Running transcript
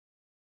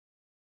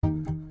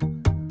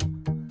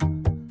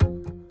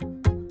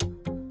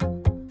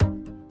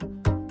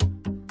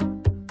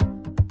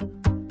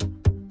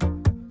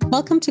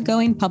Welcome to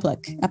Going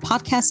Public, a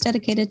podcast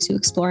dedicated to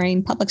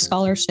exploring public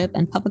scholarship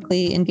and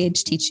publicly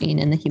engaged teaching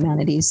in the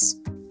humanities.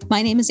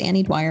 My name is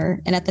Annie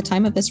Dwyer, and at the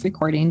time of this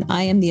recording,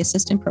 I am the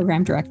Assistant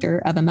Program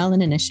Director of a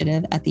Mellon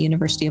Initiative at the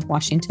University of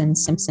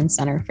Washington's Simpson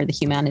Center for the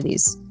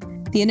Humanities.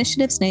 The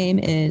initiative's name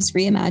is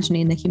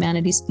Reimagining the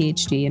Humanities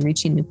PhD and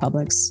Reaching New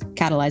Publics,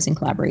 Catalyzing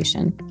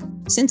Collaboration.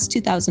 Since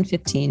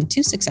 2015,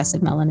 two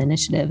successive Mellon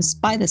initiatives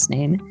by this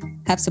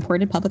name have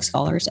supported public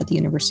scholars at the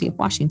University of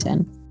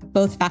Washington,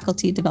 both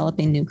faculty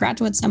developing new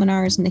graduate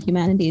seminars in the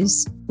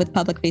humanities with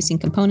public-facing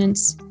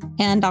components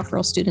and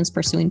doctoral students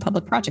pursuing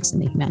public projects in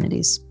the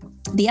humanities.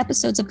 The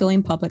episodes of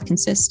Going Public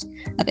consist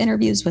of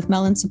interviews with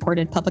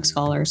Mellon-supported public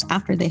scholars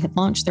after they had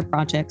launched their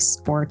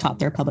projects or taught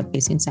their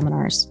public-facing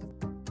seminars.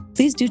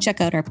 Please do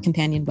check out our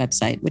companion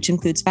website, which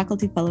includes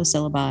faculty fellow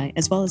syllabi,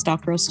 as well as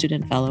doctoral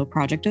student fellow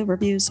project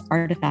overviews,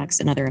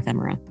 artifacts, and other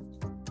ephemera.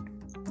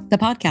 The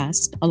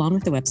podcast, along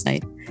with the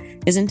website,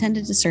 is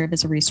intended to serve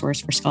as a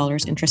resource for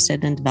scholars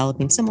interested in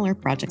developing similar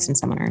projects and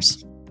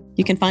seminars.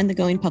 You can find the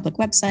Going Public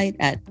website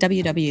at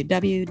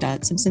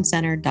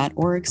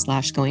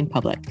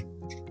www.simpsoncenter.org/goingpublic.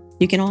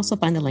 You can also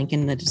find the link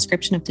in the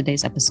description of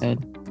today's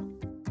episode.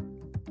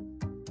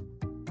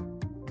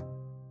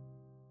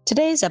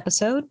 Today's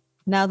episode,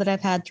 now that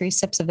I've had 3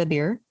 sips of a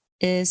beer,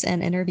 is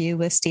an interview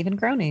with Stephen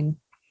Groening.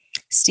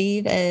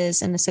 Steve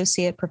is an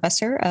associate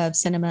professor of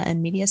cinema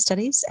and media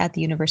studies at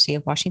the University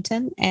of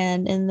Washington.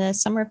 And in the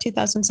summer of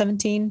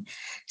 2017,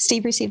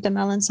 Steve received a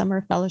Mellon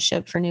Summer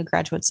Fellowship for new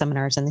graduate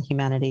seminars in the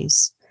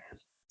humanities.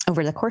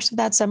 Over the course of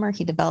that summer,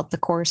 he developed the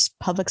course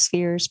Public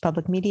Spheres,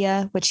 Public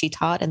Media, which he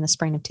taught in the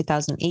spring of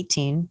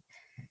 2018.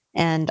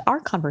 And our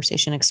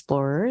conversation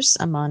explores,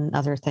 among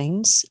other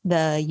things,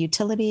 the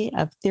utility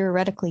of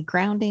theoretically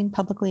grounding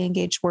publicly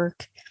engaged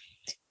work,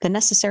 the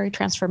necessary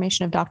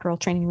transformation of doctoral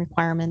training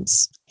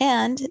requirements,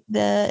 and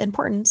the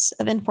importance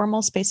of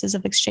informal spaces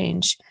of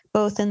exchange,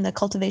 both in the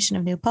cultivation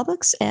of new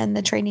publics and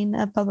the training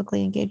of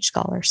publicly engaged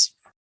scholars.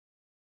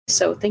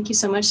 So thank you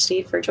so much,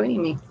 Steve, for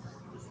joining me.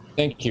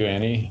 Thank you,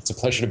 Annie. It's a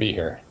pleasure to be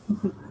here.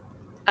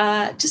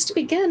 Just to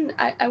begin,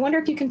 I wonder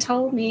if you can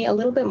tell me a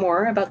little bit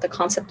more about the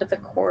concept of the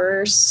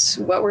course.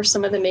 What were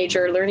some of the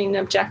major learning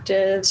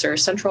objectives or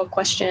central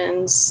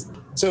questions?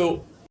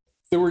 So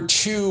there were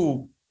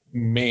 2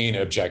 main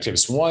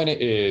objectives. One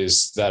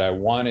is that I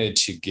wanted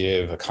to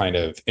give a kind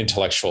of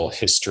intellectual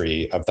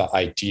history of the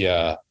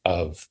idea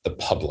of the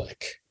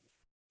public,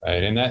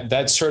 right? And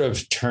that sort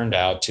of turned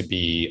out to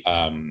be,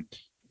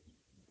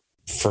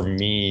 for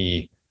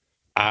me,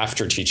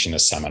 after teaching the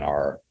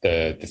seminar,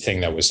 the thing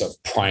that was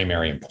of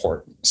primary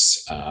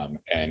importance,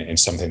 and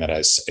something that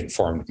has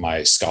informed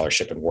my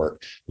scholarship and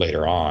work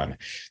later on.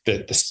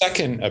 The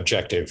second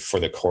objective for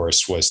the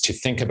course was to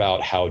think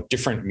about how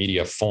different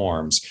media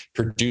forms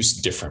produce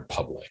different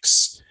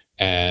publics.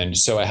 And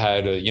so I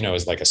had, it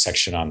was like a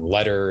section on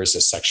letters,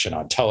 a section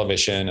on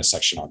television, a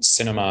section on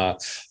cinema.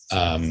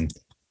 And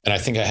I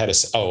think I had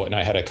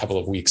a couple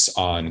of weeks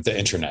on the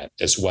internet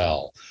as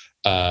well.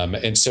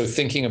 And so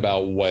thinking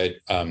about what,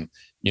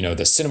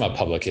 the cinema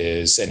public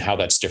is and how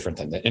that's different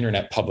than the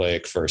internet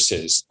public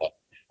versus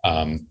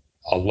a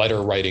letter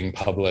writing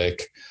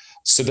public.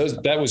 So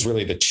that was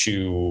really the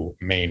 2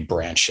 main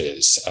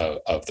branches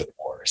of the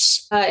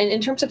course. And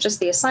in terms of just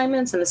the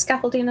assignments and the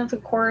scaffolding of the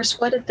course,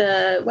 what did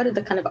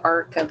the kind of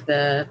arc of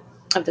the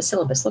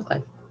syllabus look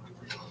like?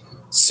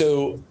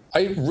 So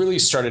I really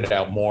started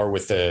out more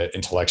with the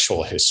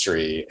intellectual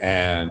history,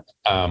 and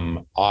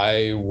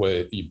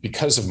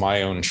because of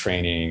my own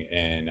training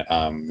in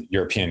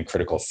European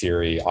critical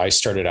theory, I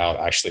started out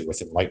actually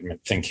with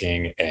Enlightenment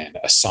thinking and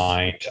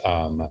assigned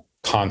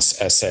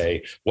Kant's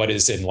essay, What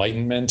is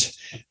Enlightenment?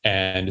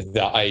 And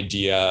the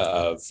idea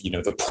of,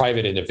 the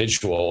private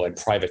individual and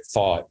private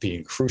thought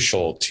being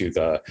crucial to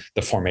the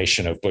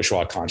formation of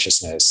bourgeois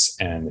consciousness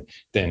and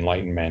the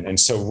Enlightenment. And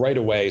so right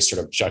away,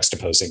 sort of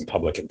juxtaposing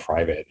public and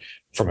private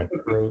from an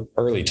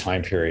early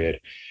time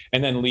period.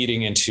 And then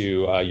leading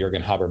into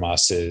Jürgen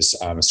Habermas's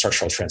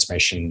structural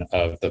transformation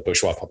of the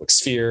bourgeois public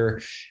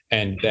sphere,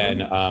 and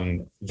then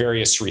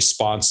various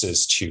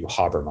responses to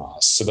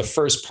Habermas. So the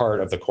first part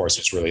of the course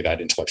was really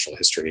that intellectual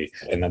history.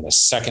 And then the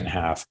second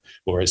half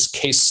was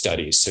case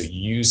studies. So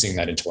using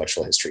that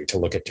intellectual history to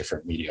look at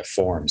different media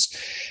forms.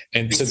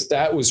 And so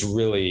that was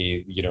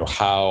really,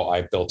 how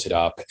I built it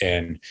up.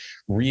 And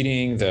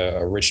reading the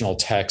original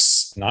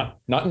texts, not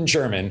in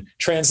German,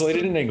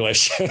 translated in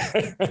English,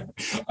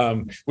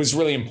 was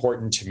really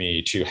important to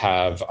me to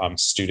have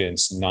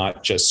students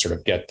not just sort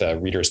of get the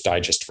Reader's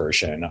Digest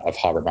version of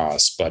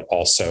Habermas, but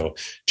also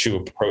to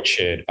approach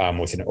it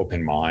with an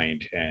open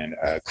mind and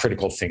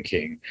critical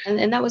thinking.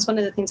 And that was one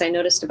of the things I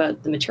noticed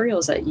about the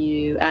materials that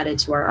you added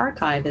to our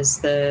archive,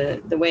 is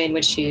the way in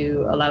which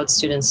you allowed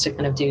students to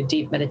kind of do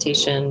deep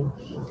meditation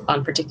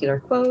on particular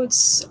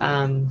quotes,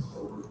 and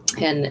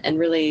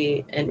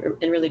really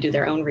do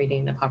their own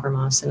reading of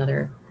Habermas and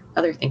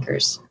other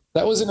thinkers.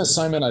 That was an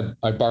assignment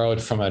I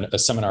borrowed from a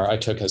seminar I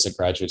took as a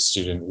graduate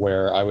student,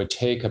 where I would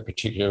take a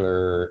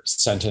particular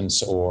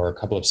sentence or a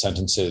couple of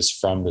sentences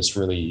from this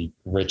really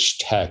rich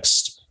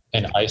text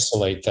and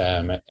isolate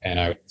them. And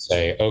I would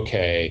say,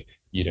 okay,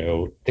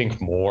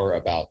 think more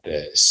about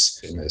this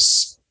in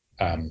this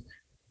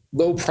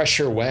low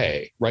pressure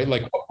way, right?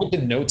 Like, what would the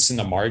notes in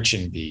the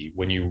margin be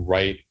when you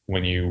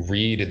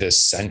read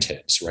this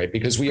sentence, right?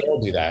 Because we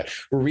all do that.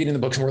 We're reading the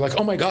book and we're like,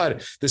 oh my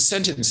God, this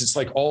sentence, it's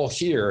like all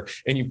here.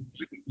 And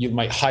you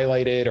might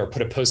highlight it or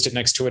put a post-it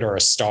next to it or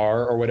a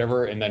star or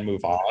whatever, and then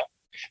move on.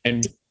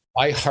 And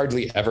I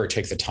hardly ever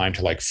take the time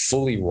to like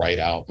fully write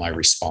out my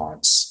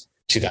response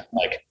to that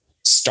like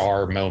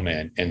star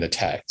moment in the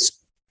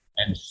text.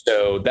 And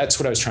so that's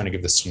what I was trying to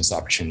give the students the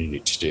opportunity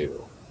to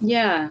do.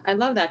 Yeah, I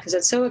love that because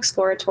it's so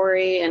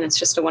exploratory and it's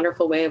just a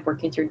wonderful way of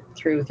working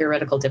through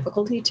theoretical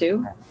difficulty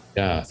too.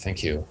 Yeah,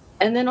 thank you.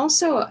 And then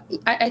also,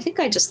 I think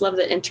I just love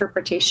the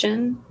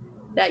interpretation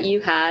that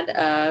you had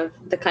of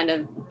the kind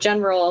of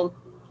general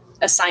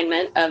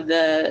assignment of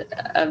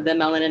the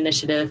Mellon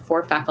Initiative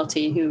for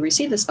faculty who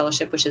receive this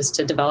fellowship, which is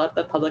to develop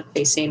a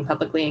public-facing,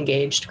 publicly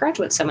engaged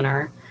graduate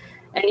seminar.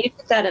 And you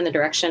took that in the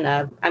direction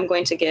of, I'm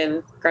going to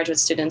give graduate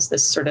students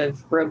this sort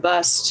of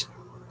robust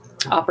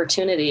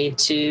opportunity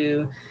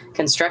to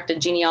construct a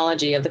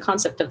genealogy of the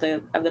concept of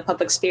the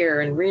public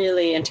sphere and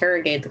really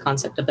interrogate the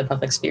concept of the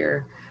public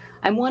sphere.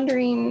 I'm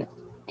wondering,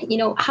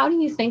 how do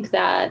you think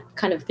that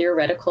kind of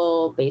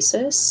theoretical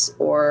basis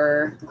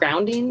or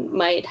grounding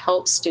might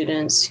help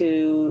students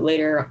who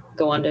later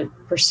go on to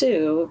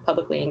pursue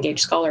publicly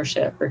engaged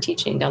scholarship or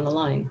teaching down the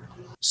line?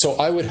 So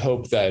I would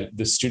hope that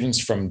the students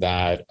from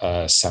that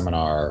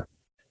seminar,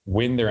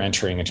 when they're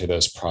entering into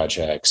those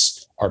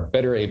projects, are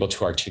better able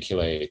to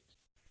articulate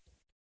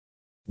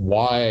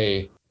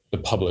why the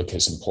public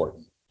is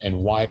important and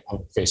why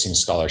public-facing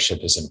scholarship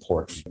is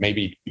important.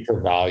 Maybe deeper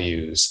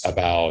values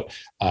about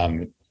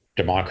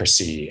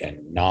democracy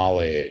and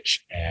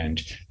knowledge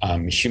and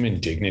human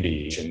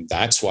dignity, and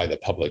that's why the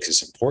public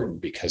is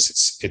important,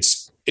 because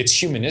it's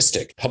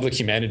humanistic. Public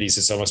humanities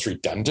is almost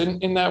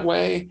redundant in that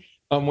way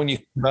when you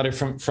think about it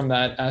from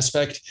that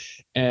aspect,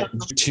 and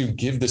to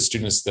give the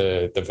students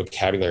the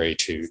vocabulary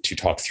to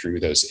talk through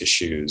those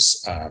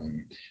issues,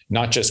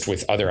 not just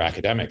with other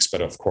academics,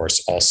 but of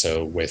course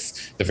also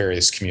with the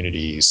various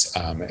communities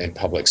and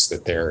publics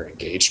that they're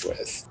engaged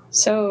with.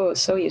 So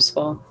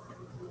useful.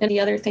 And the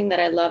other thing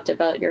that I loved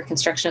about your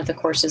construction of the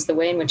course is the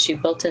way in which you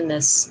built in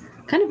this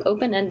kind of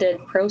open-ended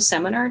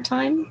pro-seminar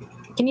time.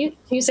 Can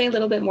you say a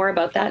little bit more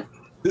about that?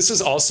 This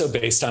is also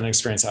based on an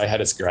experience I had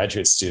as a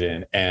graduate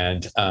student.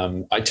 And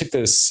I took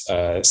this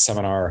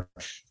seminar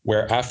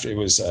where it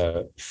was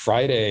a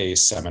Friday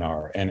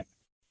seminar. And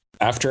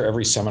after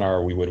every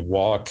seminar, we would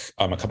walk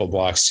a couple of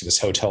blocks to this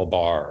hotel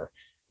bar,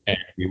 and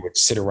we would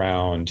sit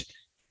around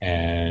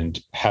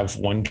and have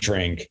one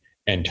drink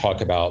and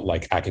talk about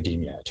like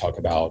academia, talk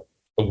about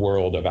the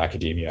world of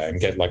academia,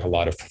 and get like a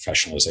lot of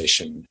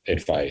professionalization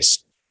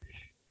advice.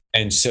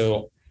 And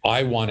so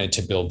I wanted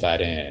to build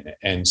that in.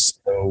 And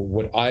so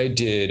what I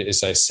did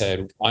is I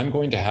said, I'm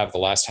going to have the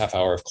last half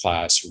hour of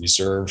class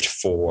reserved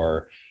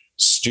for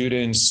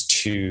students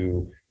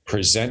to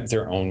present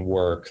their own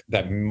work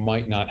that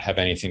might not have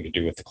anything to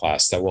do with the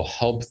class, that will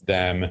help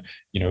them,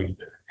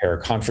 prepare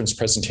conference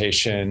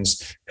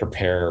presentations,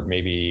 prepare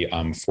maybe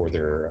for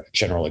their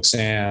general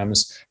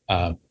exams.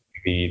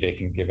 Maybe they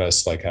can give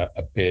us like a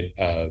bit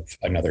of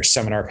another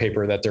seminar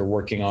paper that they're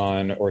working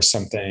on or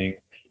something,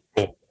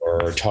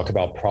 or talk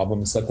about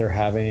problems that they're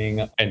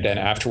having. And then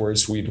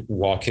afterwards, we'd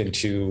walk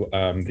into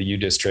the U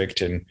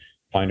District and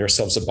find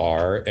ourselves a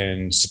bar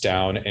and sit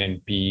down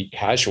and be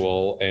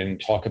casual and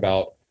talk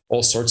about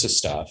all sorts of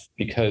stuff.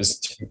 Because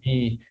to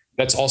me,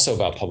 that's also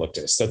about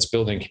publicness. That's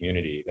building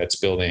community. That's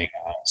building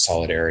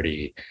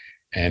solidarity.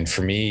 And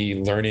for me,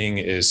 learning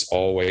is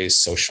always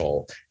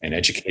social, and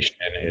education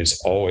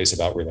is always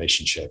about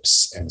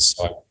relationships. And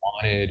so I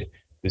wanted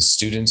the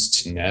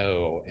students to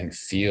know and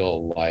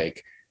feel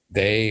like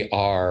they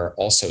are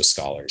also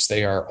scholars.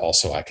 They are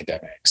also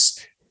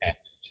academics. And,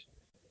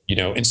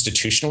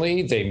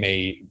 institutionally, they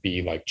may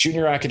be like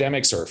junior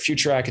academics or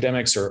future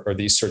academics or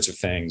these sorts of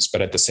things.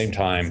 But at the same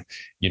time,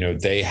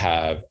 they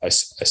have a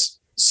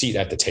seat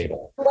at the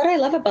table. What I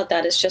love about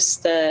that is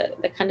just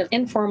the kind of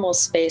informal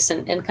space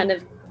and kind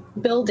of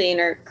building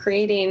or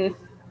creating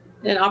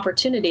an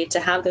opportunity to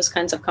have those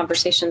kinds of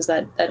conversations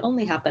that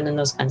only happen in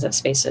those kinds of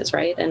spaces,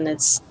 right? And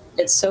it's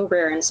so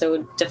rare and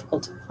so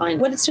difficult to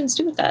find. What did students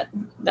do with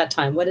that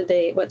time?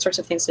 What sorts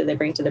of things did they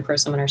bring to the pro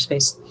seminar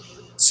space?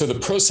 So the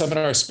pro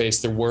seminar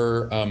space, there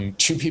were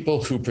two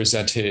people who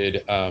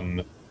presented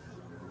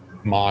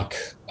mock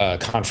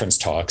conference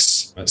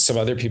talks. Some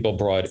other people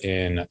brought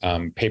in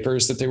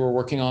papers that they were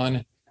working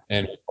on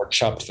and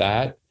workshopped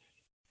that.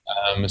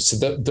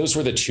 So those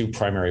were the two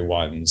primary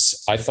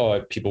ones. I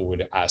thought people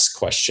would ask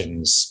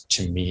questions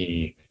to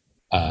me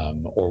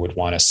or would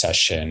want a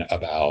session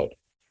about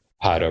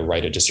how to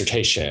write a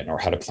dissertation or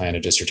how to plan a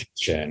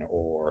dissertation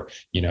or,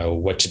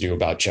 what to do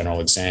about general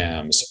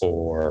exams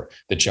or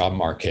the job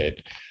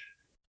market.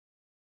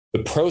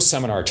 The pro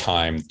seminar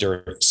time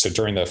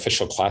during the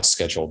official class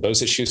schedule,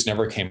 those issues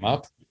never came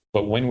up.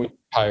 But when we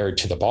hired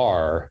to the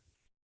bar,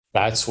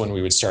 that's when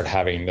we would start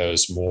having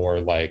those more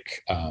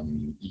like,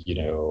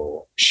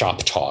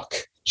 shop talk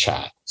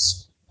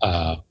chats.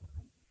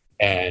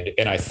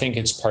 And I think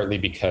it's partly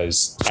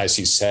because, as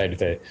you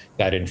said,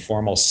 that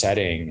informal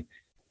setting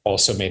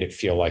also made it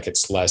feel like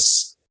it's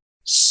less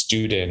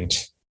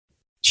student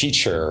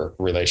teacher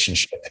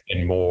relationship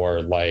and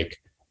more like,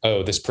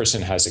 oh, this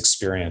person has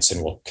experience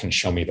and can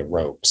show me the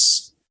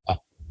ropes.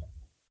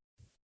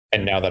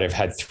 And now that I've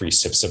had 3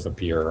 sips of a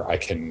beer, I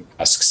can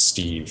ask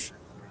Steve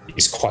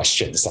these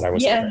questions that I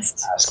was able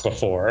to ask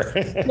before.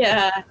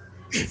 Yeah.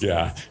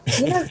 Yeah.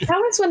 That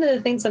was one of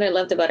the things that I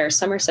loved about our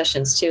summer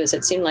sessions too, is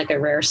it seemed like a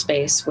rare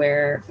space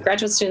where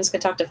graduate students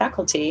could talk to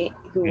faculty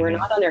who were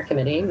not on their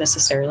committee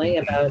necessarily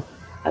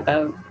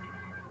about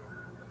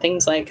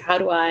things like, how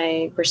do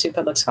I pursue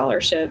public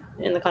scholarship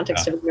in the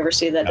context of a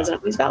university that doesn't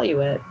always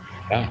value it?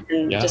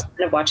 And just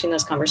kind of watching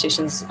those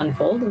conversations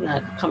unfold and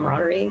that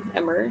camaraderie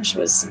emerge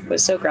was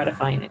so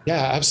gratifying.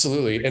 Yeah,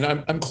 absolutely. And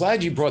I'm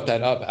glad you brought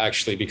that up,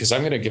 actually, because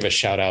I'm going to give a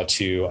shout out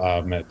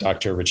to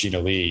Dr. Regina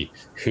Lee,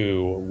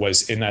 who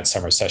was in that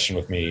summer session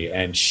with me,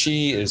 and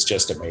she is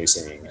just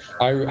amazing.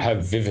 I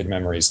have vivid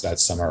memories that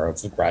summer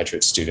of the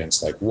graduate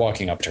students like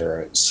walking up to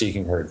her,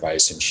 seeking her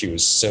advice, and she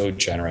was so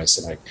generous,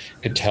 and I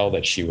could tell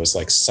that she was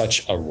like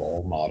such a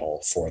role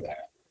model for them.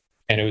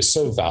 And it was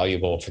so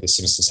valuable for the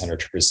Simpson Center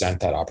to present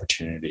that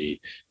opportunity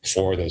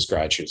for those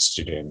graduate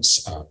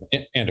students,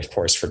 and of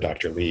course for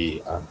Dr.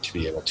 Lee to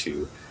be able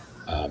to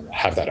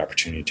have that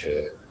opportunity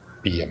to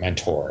be a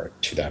mentor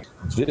to them.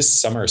 This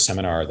summer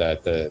seminar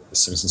that the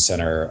Simpson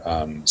Center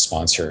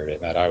sponsored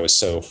and that I was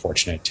so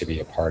fortunate to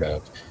be a part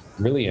of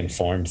really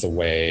informed the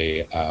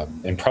way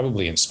and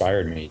probably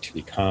inspired me to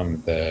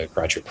become the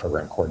graduate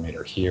program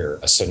coordinator here.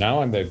 So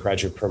now I'm the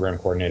graduate program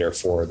coordinator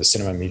for the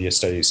Cinema and Media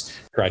Studies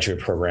graduate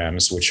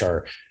programs, which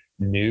are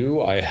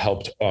new. I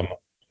helped the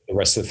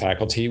rest of the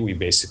faculty. We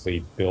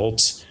basically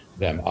built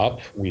them up.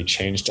 We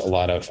changed a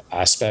lot of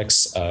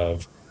aspects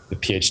of the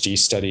PhD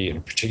study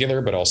in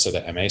particular, but also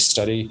the MA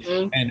study.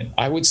 Mm-hmm. And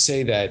I would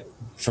say that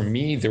for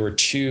me, there were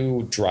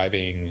 2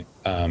 driving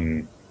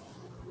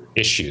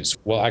issues.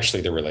 Well,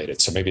 actually, they're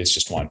related. So maybe it's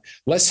just one.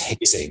 Less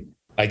hazing,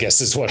 I guess,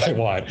 is what I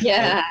want.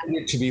 Yeah. I want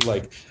it to be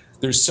like,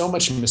 there's so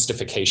much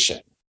mystification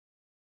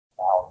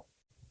about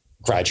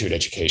graduate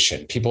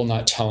education. People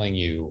not telling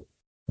you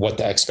what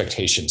the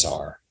expectations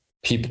are.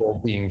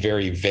 People being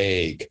very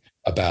vague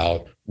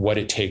about what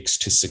it takes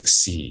to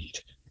succeed.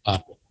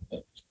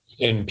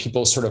 And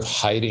people sort of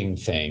hiding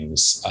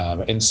things.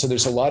 And so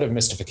there's a lot of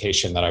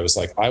mystification that I was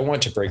like, I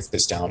want to break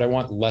this down. I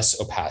want less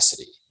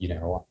opacity,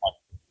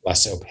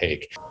 less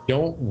opaque.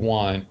 Don't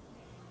want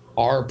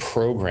our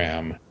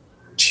program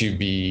to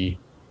be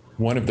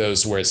one of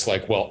those where it's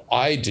like, well,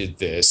 I did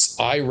this.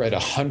 I read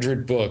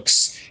 100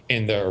 books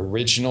in the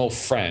original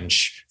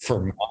French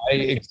for my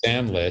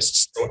exam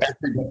list. So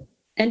everybody,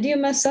 and you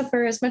must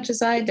suffer as much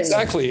as I did.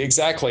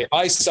 Exactly.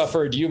 I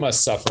suffered, you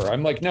must suffer.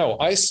 I'm like, no,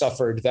 I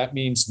suffered. That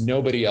means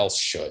nobody else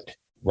should,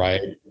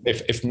 right?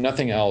 If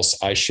nothing else,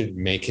 I should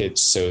make it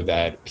so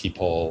that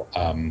people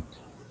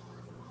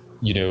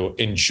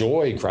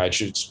enjoy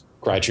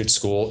graduate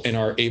school and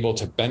are able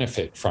to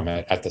benefit from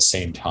it at the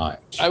same time.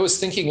 I was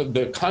thinking of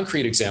the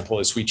concrete example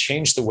is we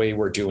changed the way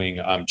we're doing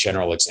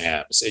general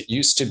exams. It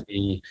used to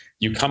be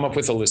you come up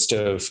with a list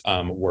of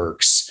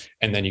works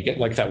and then you get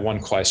like that one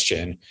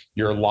question.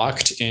 You're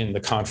locked in the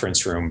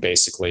conference room,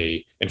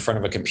 basically in front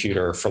of a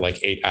computer for like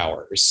 8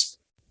 hours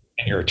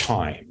and you're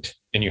timed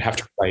and you have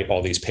to write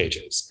all these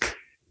pages.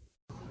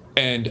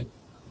 And,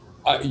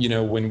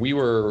 when we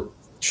were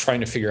trying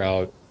to figure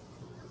out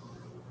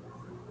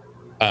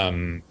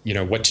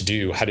what to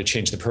do, how to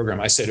change the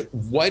program, I said,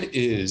 what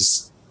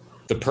is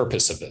the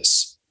purpose of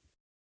this?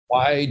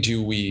 Why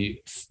do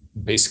we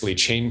basically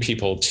chain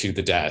people to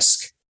the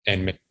desk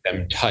and make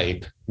them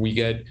type? We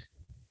get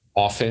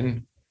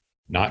often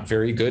not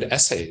very good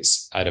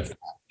essays out of that.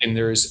 And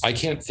I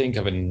can't think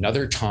of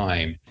another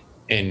time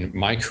in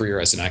my career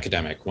as an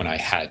academic when I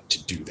had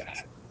to do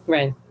that.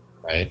 Right.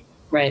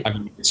 I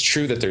mean, it's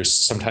true that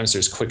sometimes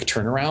there's quick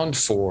turnaround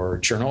for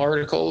journal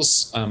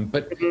articles,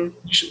 but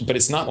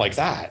it's not like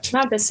that.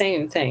 Not the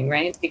same thing,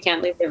 right? You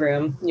can't leave the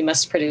room. You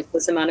must produce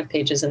this amount of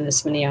pages in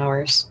this many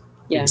hours.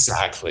 Yeah.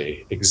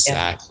 Exactly.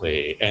 Yeah.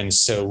 And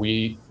so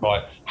we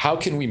thought, how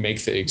can we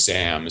make the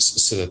exams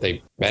so that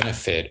they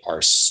benefit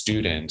our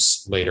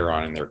students later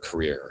on in their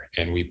career?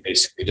 And we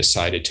basically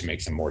decided to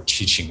make them more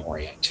teaching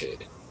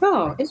oriented.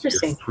 Oh,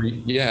 interesting.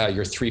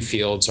 Your 3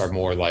 fields are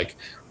more like,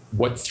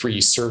 what 3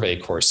 survey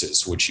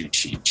courses would you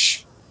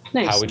teach?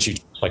 Nice. How would you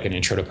teach like an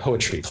intro to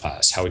poetry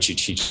class? How would you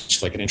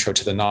teach like an intro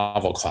to the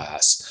novel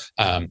class?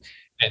 And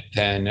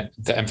then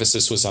the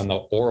emphasis was on the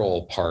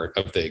oral part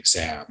of the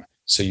exam.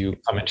 So you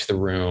come into the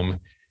room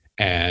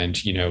and,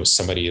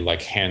 somebody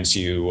like hands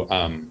you,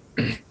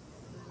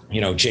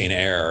 Jane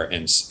Eyre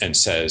and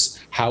says,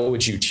 how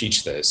would you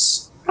teach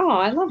this? Oh,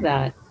 I love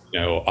that.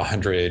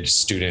 100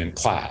 student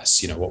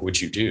class, what would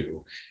you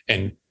do?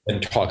 And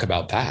talk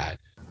about that.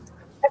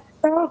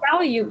 So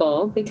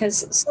valuable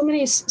because so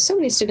many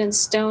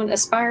students don't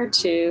aspire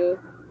to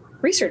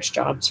research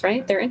jobs,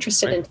 right? They're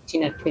interested in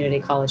teaching at community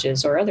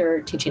colleges or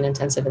other teaching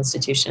intensive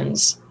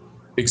institutions.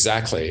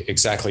 Exactly.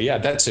 Yeah,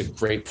 that's a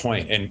great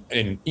point.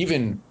 And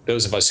even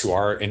those of us who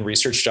are in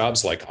research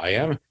jobs like I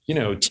am,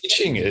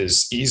 teaching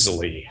is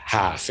easily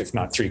half, if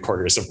not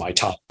 3/4 of my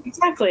time.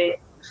 Exactly.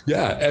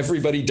 Yeah,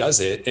 everybody does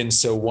it. And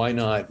so why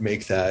not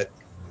make that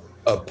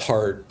a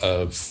part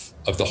of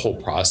the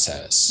whole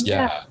process?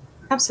 Yeah.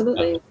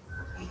 Absolutely.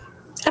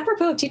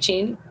 Apropos of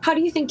teaching, how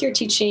do you think your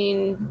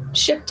teaching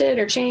shifted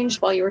or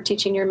changed while you were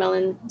teaching your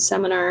Mellon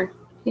seminar?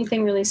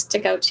 Anything really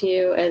stick out to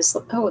you as,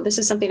 oh, this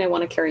is something I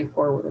want to carry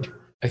forward?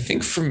 I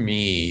think for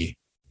me,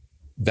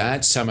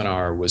 that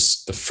seminar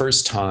was the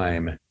first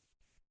time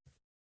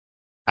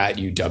at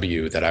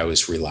UW that I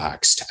was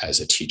relaxed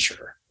as a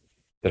teacher,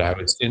 that I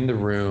was in the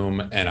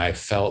room and I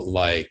felt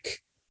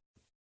like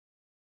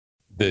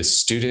the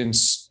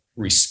students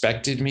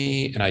respected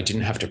me and I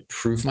didn't have to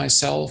prove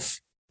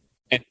myself.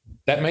 And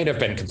that might have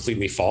been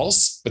completely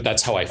false, but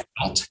that's how I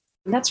felt.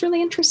 That's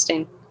really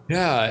interesting.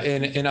 Yeah.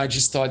 And I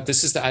just thought,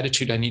 this is the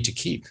attitude I need to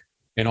keep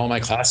in all my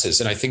classes.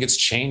 And I think it's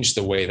changed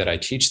the way that I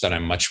teach, that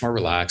I'm much more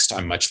relaxed.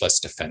 I'm much less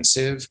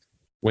defensive.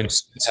 When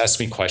students ask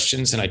me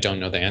questions and I don't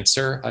know the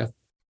answer,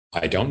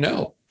 I don't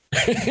know.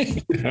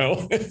 And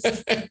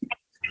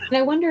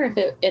I wonder if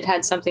it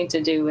had something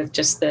to do with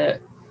just the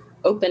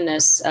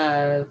openness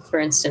of, for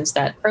instance,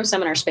 that pro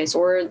seminar space,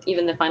 or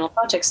even the final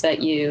projects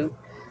that you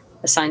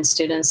assign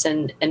students,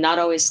 and not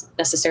always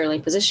necessarily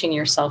positioning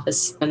yourself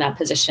as in that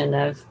position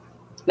of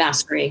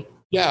mastery.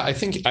 Yeah, I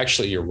think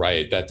actually you're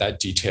right that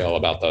detail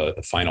about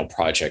the final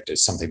project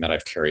is something that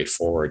I've carried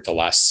forward. The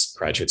last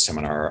graduate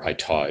seminar I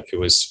taught,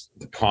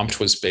 the prompt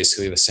was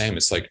basically the same.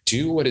 It's like,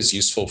 do what is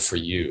useful for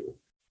you.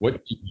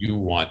 What do you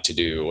want to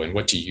do and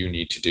what do you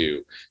need to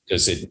do?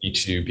 Does it need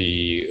to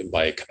be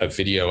like a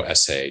video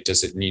essay?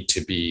 Does it need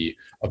to be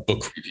a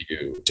book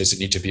review? Does it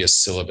need to be a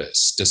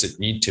syllabus? Does it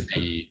need to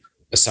be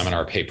a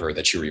seminar paper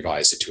that you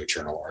revise into a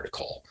journal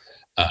article?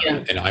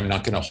 And I'm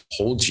not going to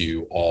hold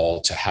you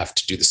all to have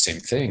to do the same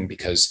thing,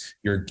 because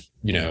you're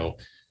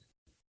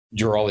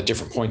all at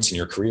different points in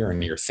your career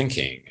and your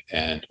thinking,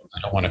 and I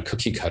don't want to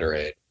cookie cutter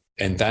it.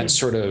 And that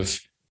sort of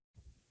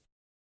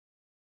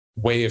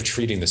way of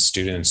treating the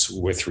students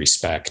with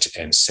respect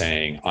and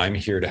saying, I'm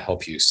here to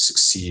help you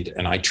succeed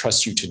and I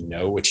trust you to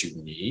know what you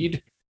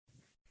need.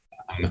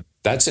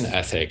 That's an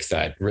ethic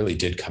that really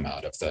did come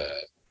out of the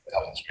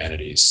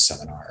humanities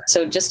seminar.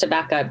 So just to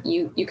back up,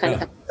 you kind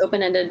of have an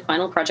open-ended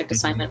final project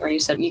assignment where you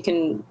said you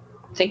can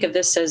think of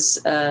this as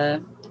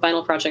a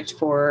final project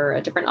for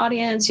a different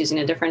audience using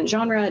a different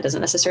genre. It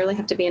doesn't necessarily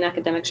have to be an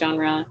academic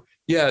genre.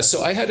 Yeah,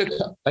 so I had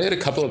a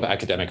couple of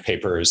academic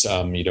papers.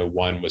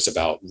 One was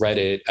about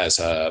Reddit as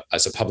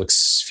a public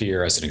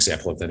sphere, as an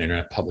example of the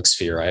internet public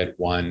sphere. I had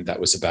one that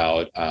was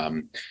about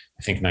I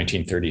think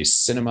 1930s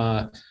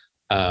cinema.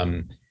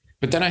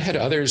 But then I had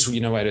others, I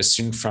had a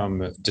student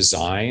from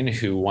design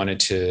who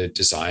wanted to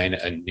design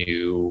a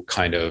new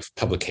kind of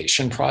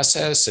publication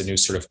process, a new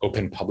sort of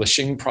open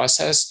publishing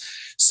process.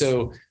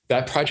 So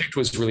that project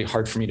was really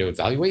hard for me to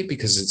evaluate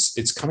because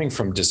it's coming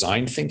from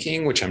design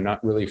thinking, which I'm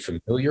not really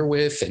familiar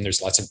with. And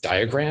there's lots of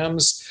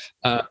diagrams.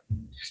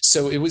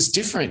 So it was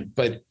different,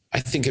 but I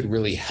think it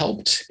really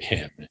helped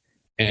him.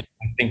 And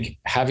I think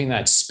having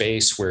that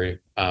space where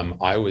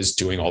I was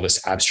doing all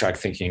this abstract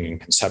thinking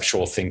and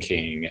conceptual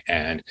thinking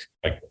and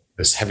like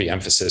this heavy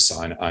emphasis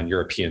on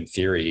European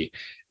theory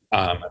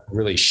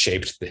really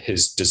shaped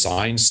his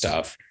design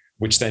stuff,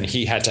 which then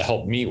he had to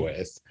help me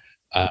with.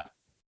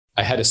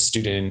 I had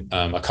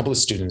a couple of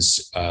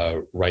students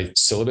write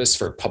syllabus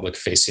for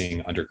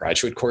public-facing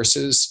undergraduate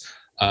courses,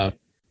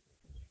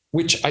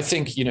 which I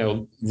think,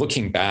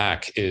 looking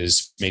back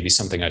is maybe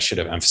something I should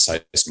have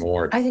emphasized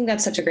more. I think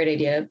that's such a great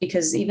idea,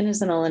 because even as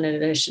the Mellon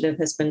Initiative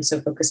has been so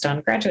focused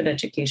on graduate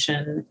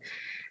education,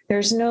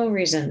 there's no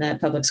reason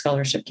that public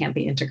scholarship can't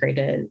be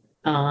integrated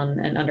on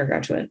an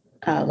undergraduate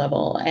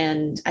level.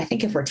 And I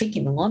think if we're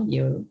taking the long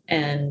view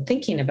and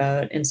thinking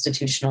about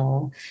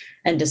institutional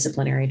and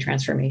disciplinary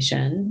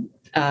transformation,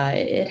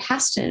 it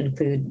has to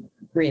include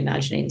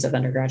reimaginings of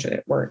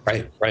undergraduate work.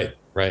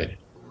 Right.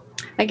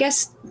 I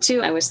guess,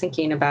 too, I was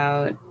thinking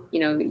about,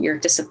 your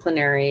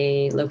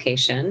disciplinary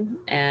location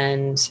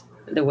and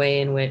the way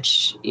in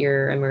which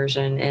your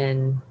immersion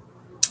in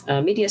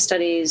media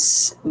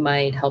studies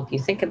might help you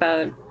think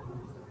about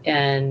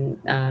and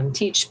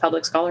teach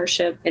public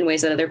scholarship in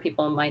ways that other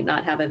people might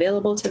not have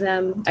available to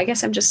them. I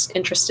guess I'm just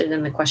interested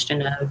in the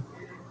question of,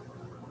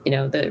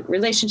 the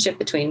relationship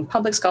between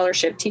public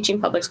scholarship,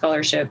 teaching public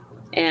scholarship,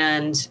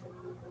 and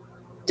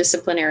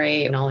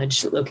disciplinary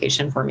knowledge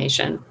location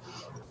formation.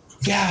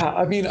 Yeah,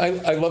 I mean,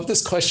 I love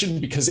this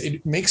question because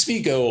it makes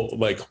me go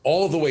like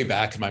all the way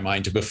back in my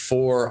mind to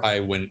before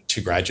I went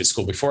to graduate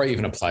school, before I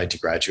even applied to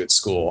graduate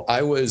school.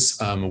 I was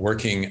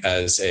working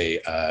as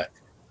a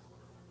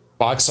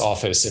box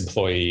office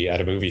employee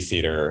at a movie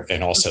theater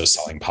and also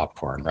selling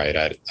popcorn, right?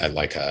 At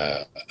like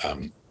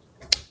an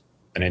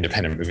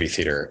independent movie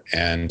theater.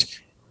 And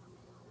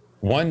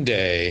one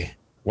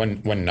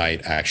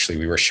night, actually,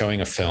 we were showing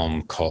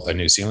a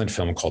New Zealand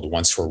film called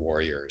Once Were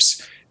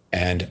Warriors.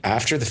 And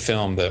after the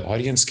film, the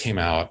audience came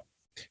out,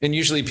 and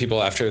usually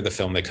people after the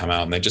film, they come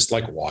out and they just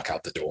like walk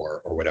out the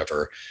door or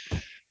whatever.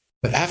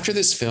 But after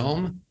this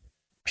film,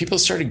 people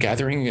started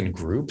gathering in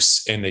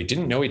groups and they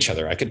didn't know each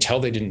other. I could tell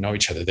they didn't know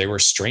each other. They were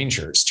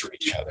strangers to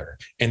each other,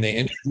 and they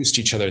introduced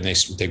each other and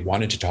they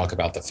wanted to talk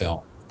about the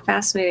film.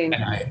 Fascinating.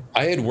 And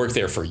I had worked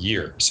there for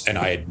years and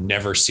I had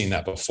never seen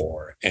that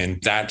before.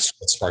 And that's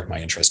what sparked my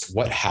interest.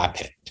 What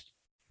happened?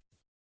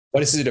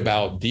 What is it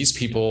about these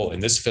people in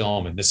this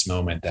film, in this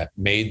moment, that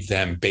made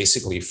them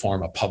basically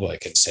form a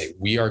public and say,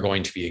 we are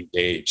going to be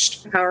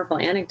engaged? Powerful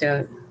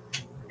anecdote.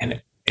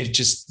 And it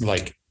just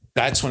like,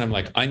 that's when I'm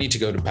like, I need to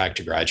go back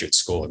to graduate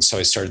school. And so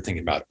I started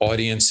thinking about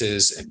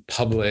audiences and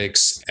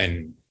publics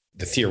and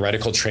the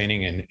theoretical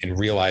training, and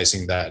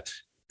realizing that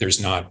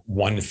there's not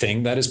one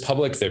thing that is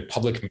public. The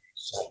public means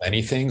so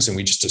many things, and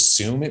we just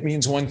assume it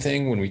means one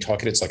thing. When we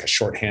talk it's like a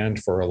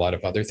shorthand for a lot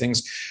of other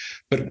things,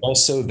 but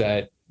also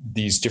that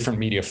these different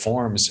media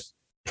forms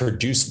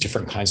produce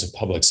different kinds of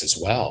publics as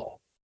well.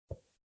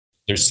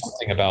 There's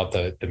something about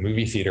the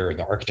movie theater and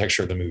the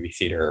architecture of the movie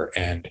theater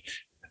and the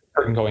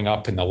curtain going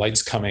up and the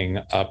lights coming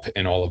up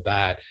and all of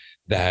that,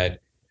 that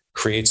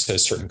creates a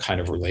certain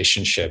kind of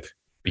relationship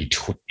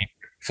between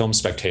film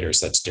spectators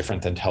that's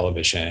different than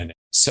television.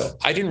 So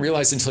I didn't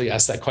realize until you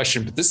asked that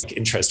question, but this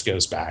interest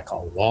goes back a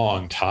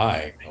long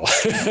time.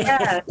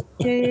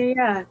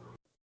 Yeah.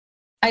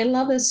 I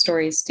love this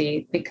story,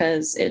 Steve,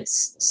 because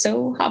it's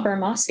so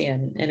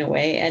Habermasian in a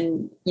way.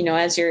 And, you know,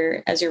 as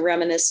you're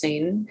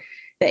reminiscing,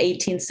 the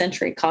 18th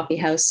century coffee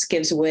house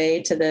gives way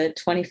to the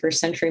 21st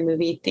century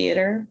movie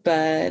theater,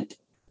 but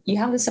you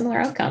have a similar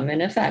outcome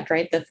in effect,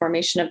 right? The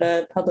formation of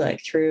a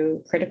public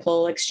through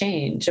critical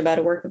exchange about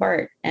a work of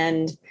art.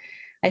 And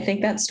I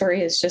think that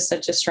story is just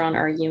such a strong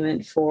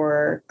argument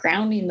for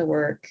grounding the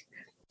work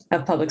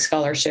of public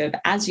scholarship,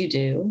 as you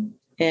do,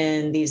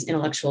 in these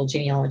intellectual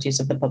genealogies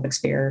of the public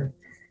sphere.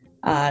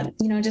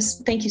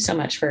 Just thank you so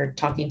much for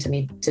talking to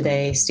me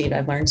today, Steve.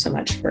 I've learned so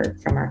much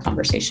from our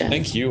conversation.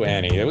 Thank you,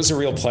 Annie. It was a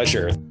real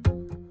pleasure.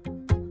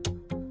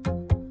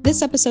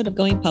 This episode of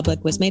Going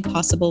Public was made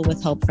possible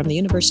with help from the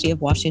University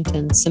of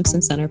Washington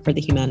Simpson Center for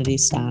the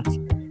Humanities staff,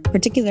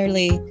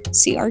 particularly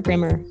C.R.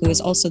 Grimmer, who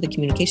is also the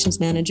communications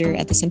manager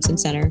at the Simpson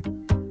Center,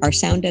 our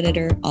sound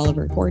editor,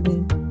 Oliver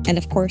Gordon, and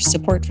of course,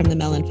 support from the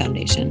Mellon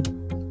Foundation.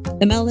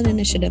 The Mellon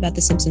Initiative at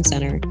the Simpson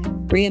Center,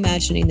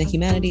 reimagining the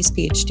humanities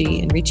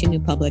PhD and reaching new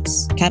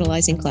publics,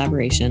 catalyzing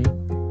collaboration,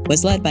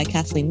 was led by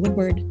Kathleen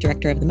Woodward,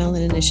 director of the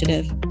Mellon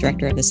Initiative,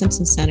 director of the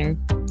Simpson Center,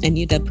 and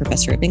UW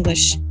professor of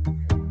English,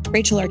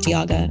 Rachel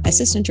Arteaga,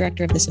 assistant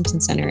director of the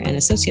Simpson Center and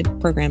associate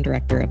program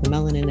director of the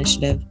Mellon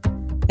Initiative,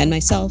 and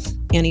myself,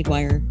 Annie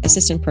Dwyer,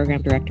 assistant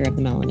program director of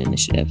the Mellon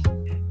Initiative.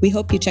 We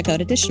hope you check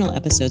out additional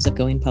episodes of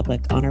Going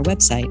Public on our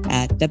website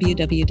at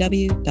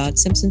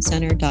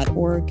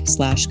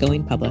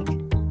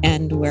www.simpsoncenter.org/goingpublic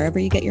and wherever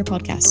you get your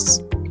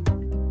podcasts.